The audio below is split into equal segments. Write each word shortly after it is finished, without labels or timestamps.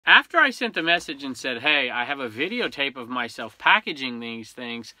After I sent the message and said, hey, I have a videotape of myself packaging these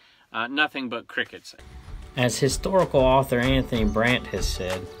things, nothing but crickets. As historical author Anthony Brandt has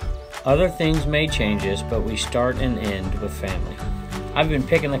said, other things may change us, but we start and end with family. I've been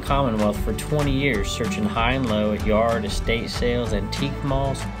picking the Commonwealth for 20 years, searching high and low at yard, estate sales, antique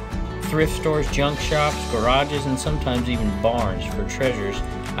malls, thrift stores, junk shops, garages, and sometimes even barns for treasures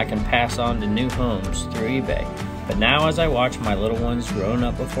I can pass on to new homes through eBay. But now as I watch my little ones growing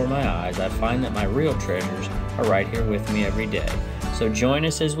up before my eyes, I find that my real treasures are right here with me every day. So join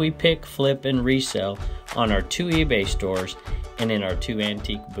us as we pick, flip, and resell on our 2 eBay stores and in our 2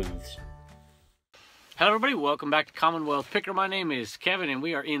 antique booths. Hello everybody, welcome back to Commonwealth Picker. My name is Kevin and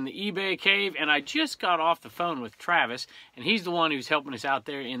we are in the eBay cave, and I just got off the phone with Travis, and he's the one who's helping us out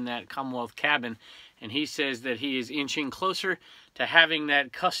there in that Commonwealth cabin, and he says that he is inching closer to having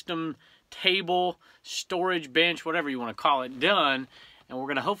that custom table, storage bench, whatever you want to call it, done, and we're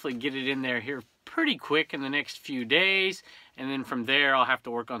going to hopefully get it in there here pretty quick in the next few days, and then from there I'll have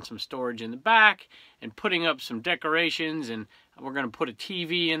to work on some storage in the back and putting up some decorations, and we're going to put a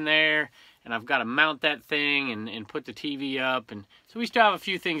TV in there, and I've got to mount that thing and put the TV up, and so we still have a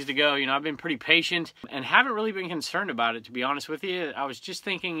few things to go. You know, I've been pretty patient and haven't really been concerned about it, to be honest with you. I was just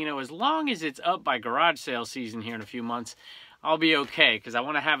thinking, you know, as long as it's up by garage sale season here in a few months, I'll be okay, because I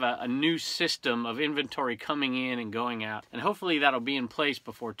want to have a new system of inventory coming in and going out, and hopefully that'll be in place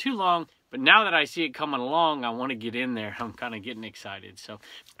before too long. But now that I see it coming along, I want to get in there. I'm kind of getting excited. So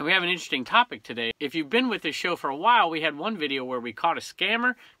we have an interesting topic today. If you've been with this show for a while, we had one video where we caught a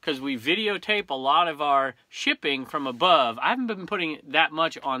scammer because we videotape a lot of our shipping from above. I haven't been putting that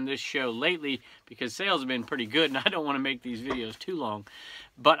much on this show lately because sales have been pretty good and I don't want to make these videos too long.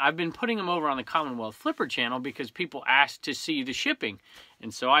 But I've been putting them over on the Commonwealth Flipper channel because people asked to see the shipping.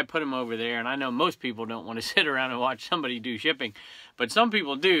 And so I put them over there, and I know most people don't want to sit around and watch somebody do shipping, but some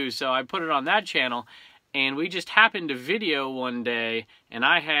people do, so I put it on that channel, and we just happened to video one day, and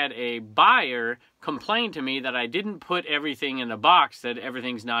I had a buyer complain to me that I didn't put everything in the box, that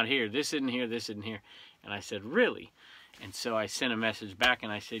everything's not here. This isn't here, this isn't here. And I said, really? And so I sent a message back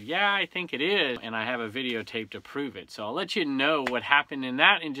and I said, yeah, I think it is. And I have a videotape to prove it. So I'll let you know what happened in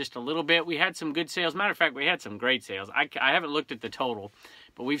that in just a little bit. We had some good sales. Matter of fact, we had some great sales. I haven't looked at the total,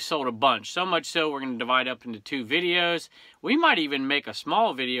 but we've sold a bunch. So much so we're going to divide up into 2 videos. We might even make a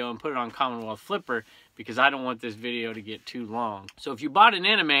small video and put it on Commonwealth Flipper, because I don't want this video to get too long. So if you bought an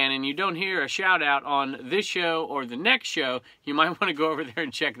Eneman and you don't hear a shout out on this show or the next show, you might want to go over there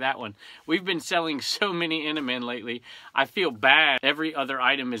and check that one. We've been selling so many Eneman lately. I feel bad. Every other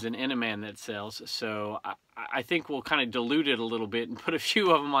item is an Eneman that sells. So I think we'll kind of dilute it a little bit and put a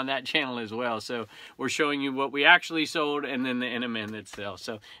few of them on that channel as well. So we're showing you what we actually sold and then the Eneman that sells.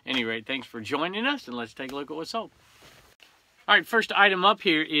 So at any rate, thanks for joining us, and let's take a look at what's sold. All right, first item up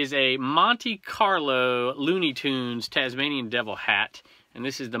here is a Monte Carlo Looney Tunes Tasmanian Devil hat. And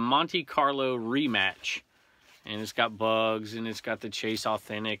this is the Monte Carlo Rematch. And it's got bugs, and it's got the Chase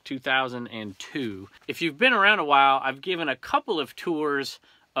Authentic 2002. If you've been around a while, I've given a couple of tours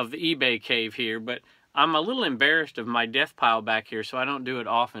of the eBay cave here, but I'm a little embarrassed of my death pile back here, so I don't do it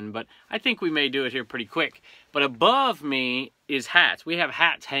often, but I think we may do it here pretty quick. But above me is hats. We have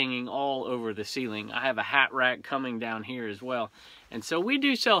hats hanging all over the ceiling. I have a hat rack coming down here as well. And so we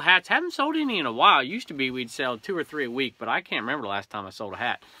do sell hats. Haven't sold any in a while. Used to be we'd sell 2 or 3 a week, but I can't remember the last time I sold a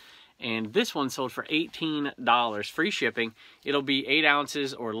hat. And this one sold for $18, free shipping. It'll be 8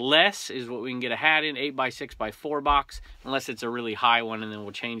 ounces or less is what we can get a hat in, 8x6x4 box, unless it's a really high one, and then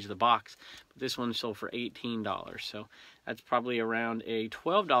we'll change the box. But this one sold for $18, so that's probably around a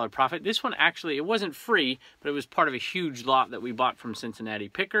 $12 profit. This one actually, it wasn't free, but it was part of a huge lot that we bought from Cincinnati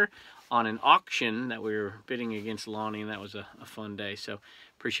Picker on an auction that we were bidding against Lonnie, and that was a fun day. So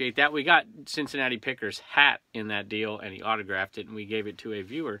appreciate that. We got Cincinnati Picker's hat in that deal, and he autographed it, and we gave it to a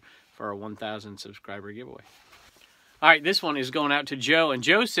viewer for our 1,000 subscriber giveaway. All right, this one is going out to Joe, and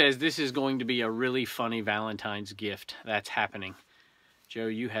Joe says this is going to be a really funny Valentine's gift. That's happening. Joe,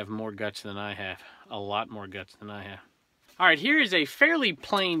 you have more guts than I have. A lot more guts than I have. All right, here is a fairly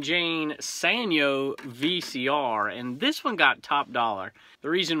plain Jane Sanyo VCR, and this one got top dollar. The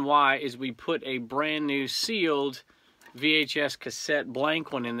reason why is we put a brand new sealed VHS cassette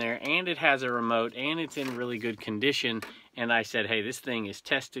blank one in there, and it has a remote, and it's in really good condition. And I said, hey, this thing is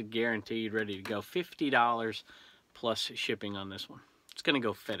tested, guaranteed, ready to go. $50 plus shipping on this one. It's going to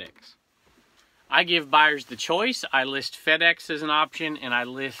go FedEx. I give buyers the choice. I list FedEx as an option, and I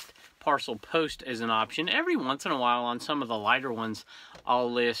list parcel post as an option. Every once in a while on some of the lighter ones,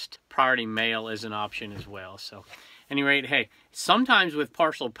 I'll list priority mail as an option as well. So at any rate, hey, sometimes with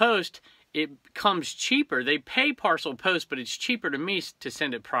parcel post, it comes cheaper. They pay parcel post, but it's cheaper to me to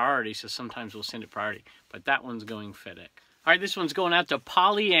send it priority, so sometimes we'll send it priority. But that one's going FedEx. All right, this one's going out to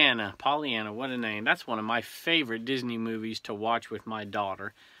Pollyanna. Pollyanna, what a name. That's one of my favorite Disney movies to watch with my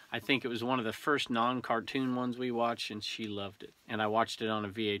daughter. I think it was one of the first non-cartoon ones we watched, and she loved it. And I watched it on a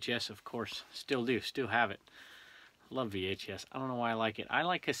VHS, of course. Still do, still have it. Love VHS. I don't know why I like it. I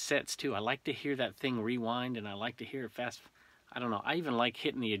like cassettes, too. I like to hear that thing rewind, and I like to hear it fast. I don't know. I even like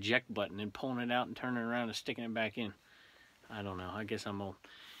hitting the eject button and pulling it out and turning it around and sticking it back in. I don't know. I guess I'm old.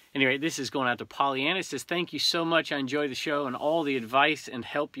 Anyway, this is going out to Pollyanna. It says, thank you so much. I enjoy the show and all the advice and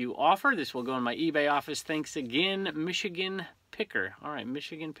help you offer. This will go in my eBay office. Thanks again, Michigan Picker. All right,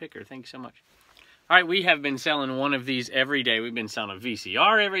 Michigan Picker. Thanks so much. All right, we have been selling one of these every day. We've been selling a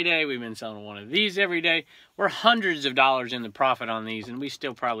VCR every day. We've been selling one of these every day. We're hundreds of dollars in the profit on these, and we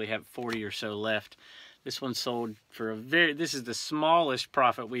still probably have 40 or so left. This one sold for this is the smallest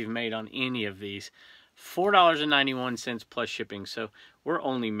profit we've made on any of these. $4.91 plus shipping. So we're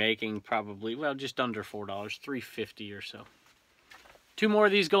only making probably, well, just under $4, $3.50 or so. Two more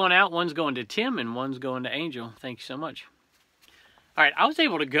of these going out. One's going to Tim and one's going to Angel. Thank you so much. All right, I was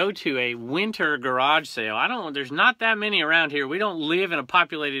able to go to a winter garage sale. There's not that many around here. We don't live in a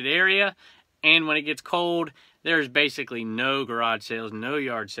populated area, and when it gets cold, there's basically no garage sales, no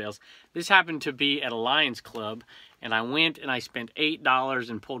yard sales. This happened to be at a Lions Club, and I went and I spent $8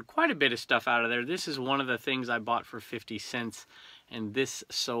 and pulled quite a bit of stuff out of there. This is one of the things I bought for 50 cents, and this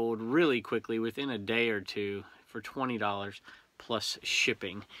sold really quickly within a day or two for $20 plus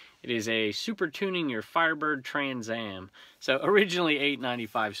shipping. It is a Super Tuning Your Firebird Trans Am. So originally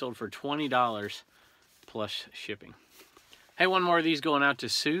 $8.95, sold for $20 plus shipping. Hey, one more of these going out to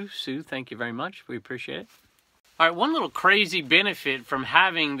Sue. Sue, thank you very much. We appreciate it. All right, one little crazy benefit from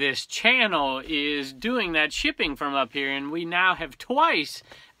having this channel is doing that shipping from up here, and we now have twice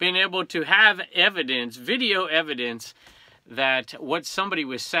been able to have evidence, video evidence, that what somebody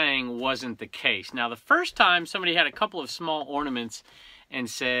was saying wasn't the case. Now, the first time somebody had a couple of small ornaments and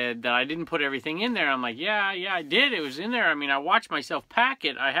said that I didn't put everything in there. I'm like, yeah, I did. It was in there. I mean, I watched myself pack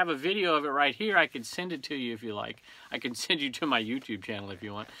it. I have a video of it right here. I could send it to you if you like. I can send you to my YouTube channel if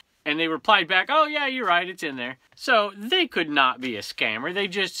you want. And they replied back, oh, yeah, you're right. It's in there. So they could not be a scammer. They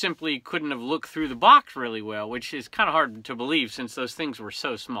just simply couldn't have looked through the box really well, which is kind of hard to believe since those things were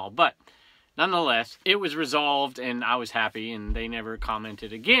so small. But nonetheless, it was resolved and I was happy, and they never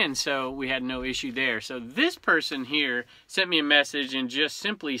commented again, so we had no issue there. So this person here sent me a message and just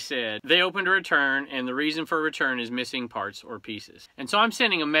simply said they opened a return and the reason for return is missing parts or pieces. And so I'm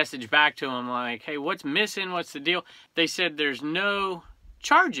sending a message back to them like, hey, what's missing? What's the deal? They said there's no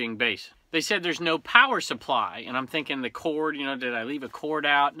charging base. They said there's no power supply. And I'm thinking the cord, you know, did I leave a cord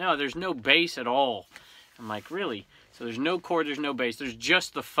out? No, there's no base at all. I'm like, really? So there's no cord, there's no base, there's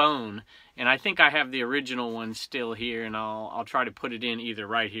just the phone. And I think I have the original one still here, and I'll try to put it in either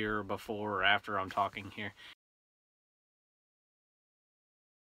right here or before or after I'm talking here.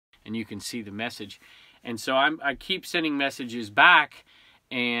 And you can see the message. And so I keep sending messages back,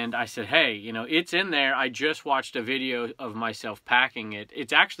 and I said, hey, you know, it's in there. I just watched a video of myself packing it.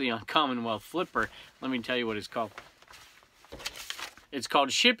 It's actually on Commonwealth Flipper. Let me tell you what it's called. It's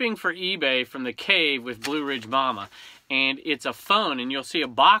called Shipping for eBay from the Cave with Blue Ridge Mama. And it's a phone, and you'll see a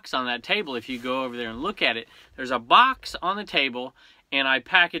box on that table if you go over there and look at it. There's a box on the table, and I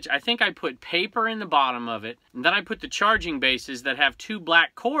think I put paper in the bottom of it, and then I put the charging bases that have two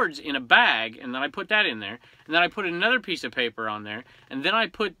black cords in a bag, and then I put that in there, and then I put another piece of paper on there, and then I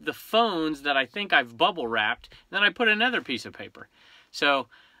put the phones that I think I've bubble wrapped, and then I put another piece of paper. So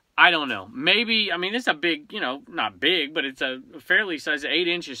I don't know. Maybe, I mean, it's a big, you know, not big, but it's a fairly size, 8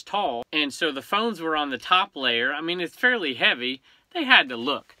 inches tall. And so the phones were on the top layer. I mean, it's fairly heavy. They had to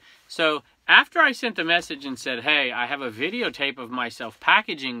look. So after I sent the message and said, hey, I have a videotape of myself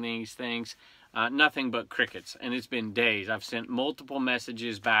packaging these things, nothing but crickets. And it's been days. I've sent multiple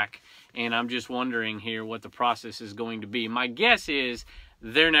messages back, and I'm just wondering here what the process is going to be. My guess is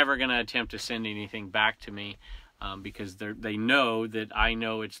they're never going to attempt to send anything back to me. Because they know that I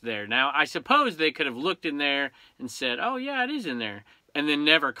know it's there. Now, I suppose they could have looked in there and said, oh, yeah, it is in there, and then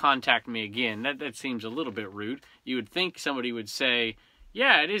never contact me again. That seems a little bit rude. You would think somebody would say,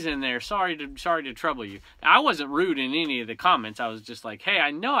 yeah, it is in there. Sorry to trouble you. Now, I wasn't rude in any of the comments. I was just like, hey,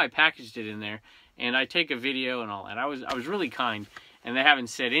 I know I packaged it in there, and I take a video and all that. I was really kind, and they haven't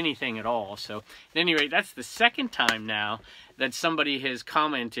said anything at all. So, at any rate, that's the second time now that somebody has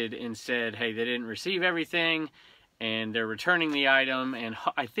commented and said, hey, they didn't receive everything, and they're returning the item, and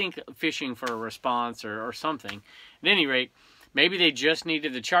I think fishing for a response or something. At any rate, maybe they just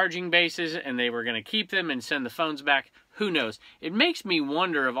needed the charging bases, and they were going to keep them and send the phones back. Who knows? It makes me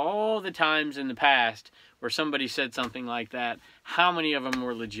wonder of all the times in the past where somebody said something like that, how many of them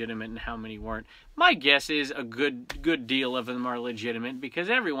were legitimate and how many weren't. My guess is a good deal of them are legitimate,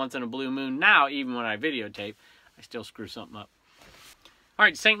 because every once in a blue moon now, even when I videotape, I still screw something up. All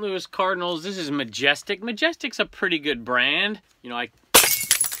right, St. Louis Cardinals. This is Majestic. Majestic's a pretty good brand. You know,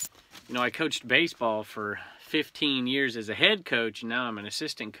 I coached baseball for 15 years as a head coach, and now I'm an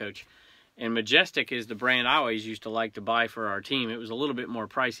assistant coach. And Majestic is the brand I always used to like to buy for our team. It was a little bit more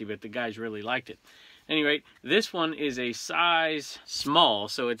pricey, but the guys really liked it. At any rate, this one is a size small,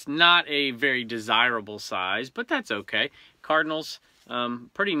 so it's not a very desirable size, but that's okay. Cardinals,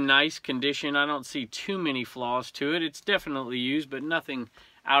 pretty nice condition. I don't see too many flaws to it. It's definitely used, but nothing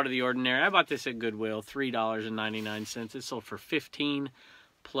out of the ordinary. I bought this at Goodwill, $3.99. It sold for $15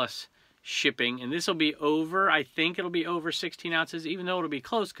 plus shipping, and this will be over, I think it'll be over 16 ounces, even though it'll be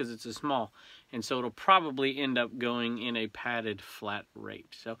close because it's a small, and so it'll probably end up going in a padded flat rate.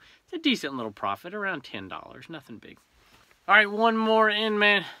 So it's a decent little profit, around $10, nothing big. All right, one more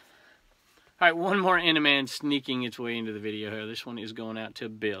Eneman. All right, one more Eneman sneaking its way into the video here. This one is going out to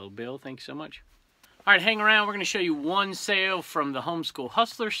Bill. Bill, thanks so much. All right, hang around. We're going to show you one sale from the Homeschool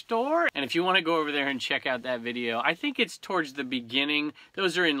Hustler store. And if you want to go over there and check out that video, I think it's towards the beginning.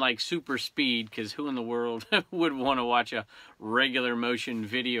 Those are in like super speed, because who in the world would want to watch a regular motion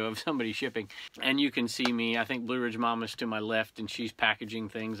video of somebody shipping? And you can see me. I think Blue Ridge Mama's to my left, and she's packaging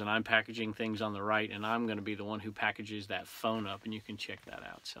things, and I'm packaging things on the right, and I'm going to be the one who packages that phone up, and you can check that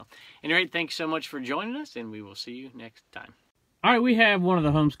out. So anyway, thanks so much for joining us, and we will see you next time. All right, we have one of the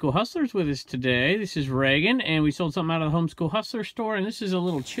Homeschool Hustlers with us today. This is Reagan, and we sold something out of the Homeschool Hustler store, and this is a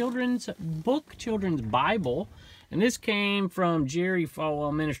little children's book, children's Bible, and this came from Jerry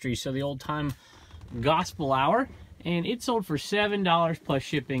Falwell Ministries, so the old-time gospel hour, and it sold for $7 plus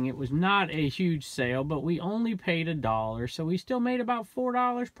shipping. It was not a huge sale, but we only paid $1, so we still made about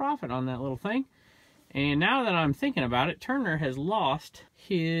 $4 profit on that little thing. And now that I'm thinking about it, Turner has lost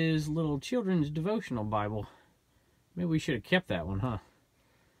his little children's devotional Bible. Maybe we should have kept that one, huh?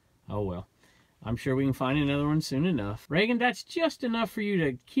 Oh, well. I'm sure we can find another one soon enough. Reagan, that's just enough for you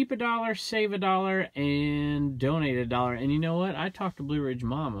to keep $1, save $1, and donate $1. And you know what? I talked to Blue Ridge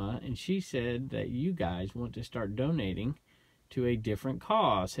Mama, and she said that you guys want to start donating to a different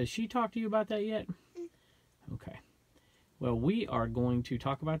cause. Has she talked to you about that yet? Okay. Well, we are going to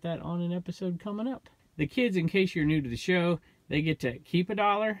talk about that on an episode coming up. The kids, in case you're new to the show, they get to keep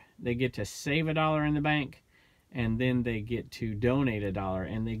 $1, they get to save $1 in the bank, and then they get to donate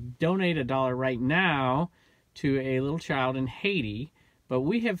 $1. And they donate $1 right now to a little child in Haiti. But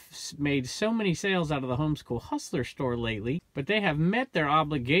we have made so many sales out of the Homeschool Hustler store lately, but they have met their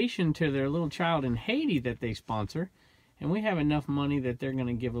obligation to their little child in Haiti that they sponsor. And we have enough money that they're going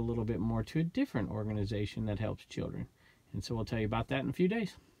to give a little bit more to a different organization that helps children. And so we'll tell you about that in a few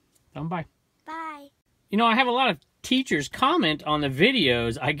days. Bye. Bye. You know, I have a lot of teachers comment on the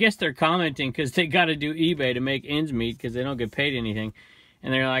videos. I guess they're commenting because they got to do eBay to make ends meet because they don't get paid anything.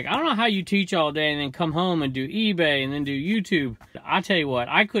 And they're like, I don't know how you teach all day and then come home and do eBay and then do YouTube. I tell you what,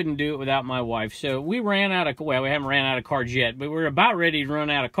 I couldn't do it without my wife. So we ran out of, well, we haven't ran out of cards yet, but we're about ready to run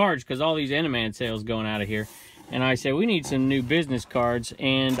out of cards because all these Eneman sales going out of here. And I said, we need some new business cards.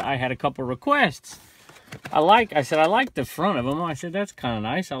 And I had a couple requests. I said, I like the front of them. I said, that's kind of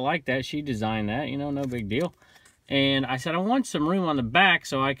nice. I like that. She designed that, you know, no big deal. And I said, I want some room on the back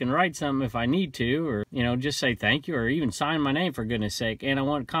so I can write something if I need to, or, you know, just say thank you, or even sign my name, for goodness sake. And I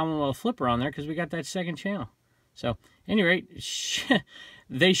want Commonwealth Flipper on there because we got that second channel. So, at any rate,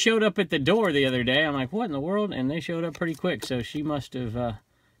 they showed up at the door the other day. I'm like, what in the world? And they showed up pretty quick. So she must have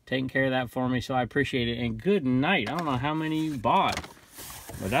taken care of that for me. So I appreciate it. And good night. I don't know how many you bought,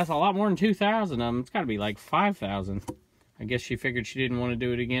 but that's a lot more than 2,000 of them. It's got to be like 5,000. I guess she figured she didn't want to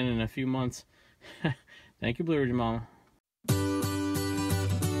do it again in a few months. Thank you, Blue Ridge Mama.